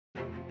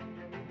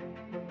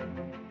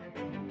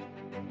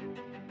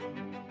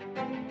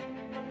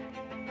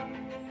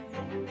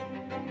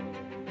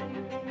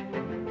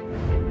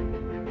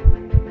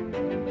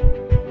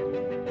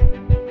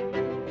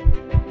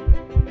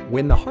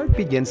When the heart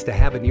begins to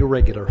have an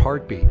irregular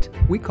heartbeat,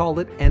 we call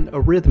it an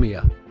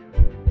arrhythmia.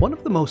 One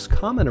of the most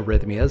common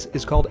arrhythmias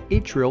is called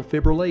atrial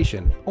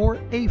fibrillation, or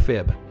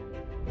AFib.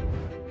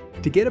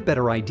 To get a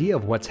better idea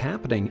of what's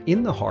happening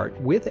in the heart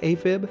with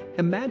AFib,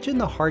 imagine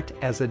the heart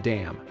as a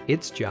dam.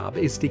 Its job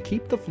is to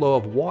keep the flow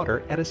of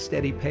water at a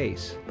steady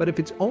pace. But if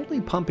it's only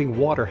pumping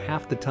water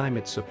half the time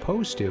it's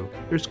supposed to,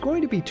 there's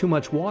going to be too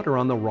much water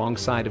on the wrong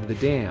side of the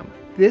dam.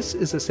 This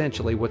is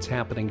essentially what's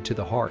happening to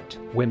the heart.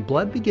 When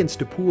blood begins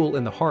to pool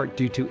in the heart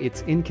due to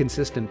its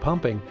inconsistent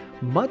pumping,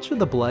 much of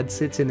the blood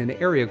sits in an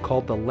area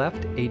called the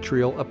left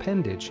atrial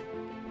appendage.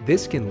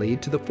 This can lead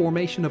to the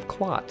formation of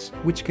clots,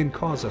 which can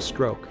cause a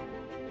stroke.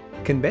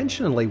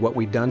 Conventionally, what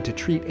we've done to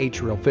treat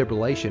atrial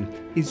fibrillation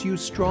is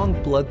use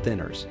strong blood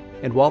thinners.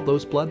 And while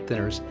those blood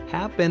thinners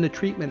have been a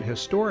treatment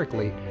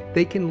historically,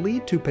 they can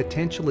lead to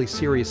potentially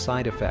serious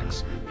side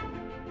effects.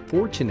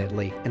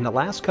 Fortunately, in the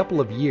last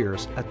couple of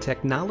years, a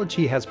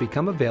technology has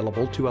become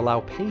available to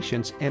allow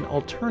patients an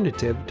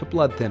alternative to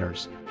blood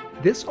thinners.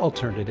 This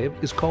alternative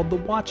is called the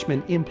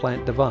Watchman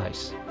implant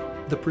device.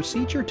 The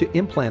procedure to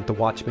implant the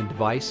Watchman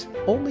device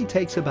only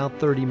takes about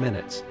 30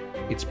 minutes.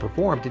 It's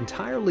performed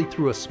entirely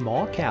through a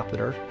small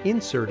catheter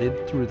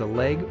inserted through the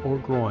leg or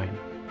groin.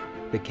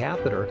 The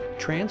catheter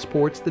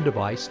transports the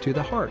device to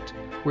the heart,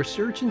 where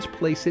surgeons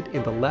place it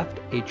in the left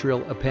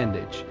atrial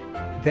appendage.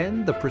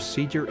 Then the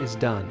procedure is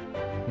done.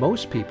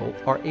 Most people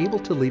are able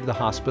to leave the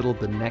hospital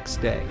the next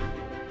day.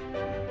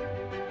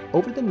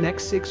 Over the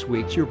next 6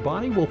 weeks, your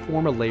body will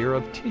form a layer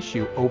of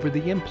tissue over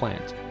the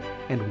implant.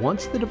 And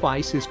once the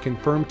device is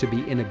confirmed to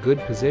be in a good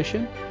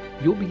position,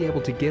 you'll be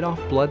able to get off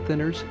blood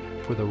thinners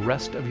for the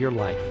rest of your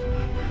life.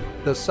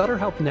 The Sutter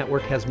Health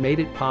Network has made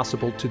it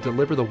possible to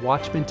deliver the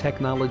Watchman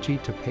technology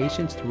to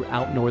patients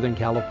throughout Northern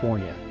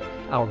California.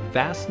 Our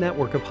vast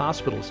network of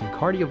hospitals and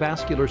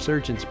cardiovascular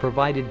surgeons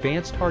provide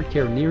advanced heart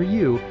care near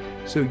you,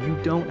 so you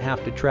don't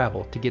have to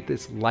travel to get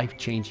this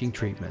life-changing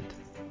treatment.